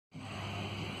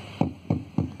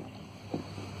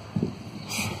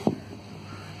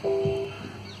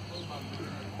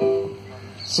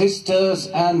sisters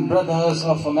and brothers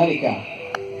of America.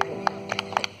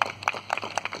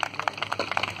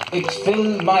 It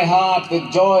filled my heart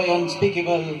with joy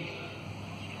unspeakable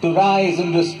to rise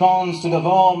in response to the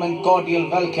warm and cordial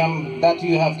welcome that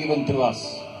you have given to us.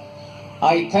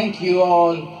 I thank you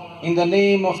all in the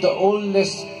name of the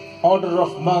oldest order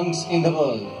of monks in the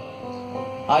world.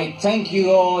 I thank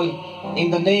you all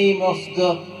in the name of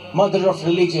the mother of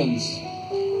religions.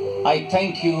 I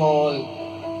thank you all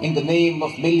in the name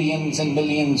of millions and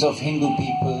millions of Hindu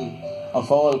people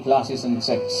of all classes and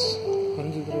sects.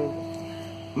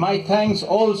 My thanks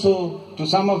also to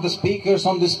some of the speakers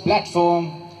on this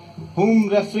platform whom,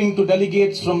 referring to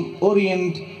delegates from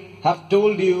Orient, have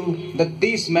told you that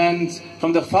these men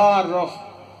from the far-off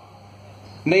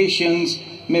nations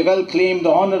may well claim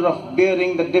the honor of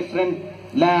bearing the different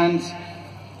lands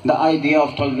the idea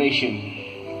of toleration.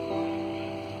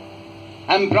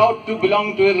 I am proud to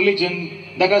belong to a religion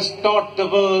that has taught the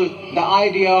world the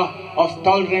idea of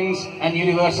tolerance and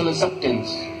universal acceptance.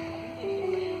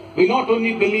 We not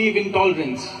only believe in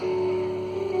tolerance,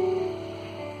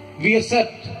 we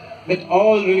accept that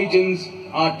all religions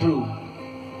are true.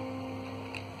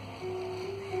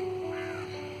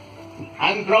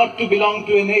 I am proud to belong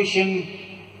to a nation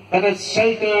that has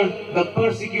sheltered the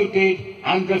persecuted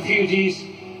and refugees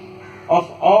of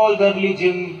all the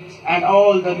religions and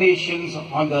all the nations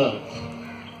on the earth.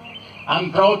 I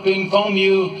am proud to inform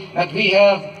you that we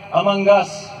have among us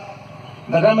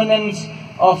the remnants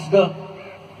of the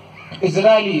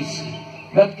Israelis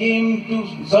that came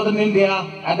to southern India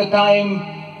at the time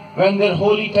when their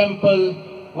holy temple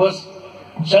was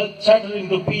shattered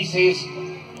into pieces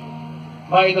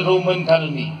by the Roman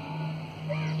tyranny.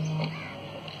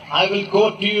 I will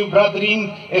quote to you,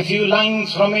 brethren, a few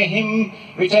lines from a hymn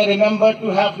which I remember to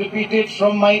have repeated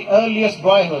from my earliest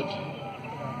boyhood,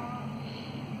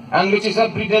 and which is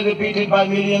repeated by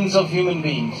millions of human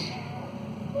beings.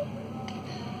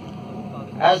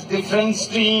 As different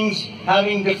streams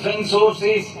having different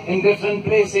sources in different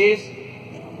places,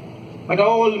 but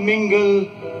all mingle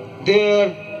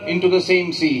there into the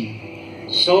same sea.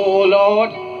 So, O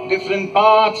Lord, different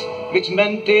paths which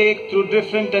men take through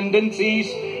different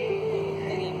tendencies,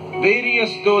 various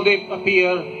though they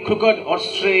appear, crooked or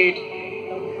straight,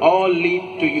 all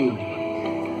lead to you.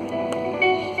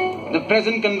 The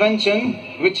present convention,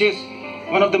 which is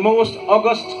one of the most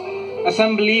august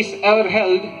assemblies ever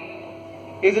held,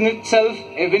 is in itself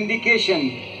a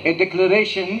vindication, a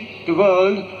declaration to the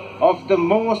world of the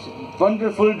most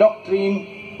wonderful doctrine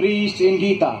preached in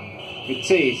Gita. It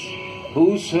says,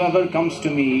 "Whosoever comes to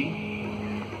me,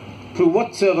 through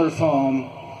whatsoever form,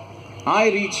 I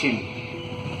reach him."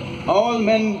 All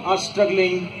men are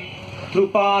struggling through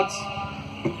paths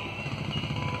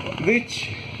which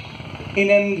in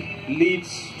end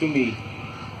leads to me.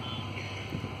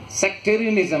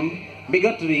 Sectarianism,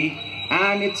 bigotry,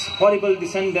 and its horrible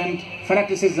descendant,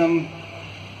 fanaticism,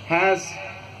 has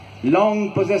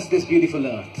long possessed this beautiful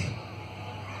earth.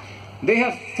 They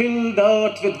have filled the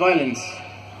earth with violence,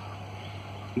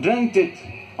 drenched it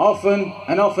often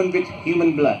and often with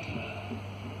human blood,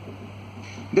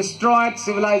 destroyed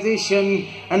civilization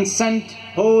and sent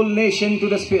whole nation to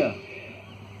despair.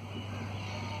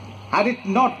 Had it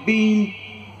not been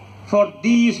for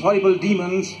these horrible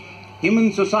demons,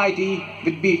 human society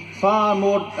would be far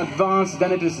more advanced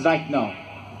than it is right now.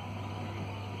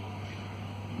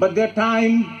 But their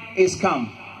time is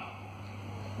come.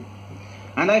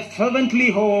 And I fervently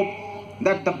hope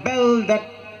that the bell that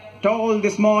tolled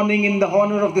this morning in the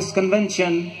honor of this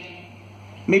convention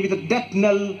may be the death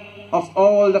knell of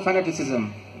all the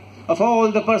fanaticism, of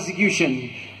all the persecution,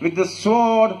 with the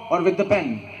sword or with the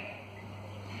pen,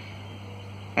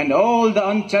 and all the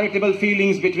uncharitable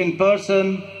feelings between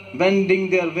persons wending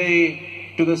their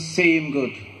way to the same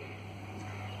good.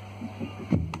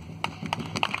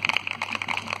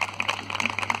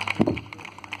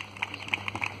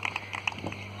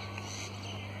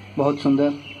 बहुत सुंदर,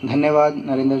 धन्यवाद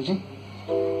नरेंद्र जी।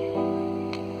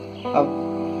 अब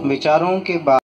विचारों के बाद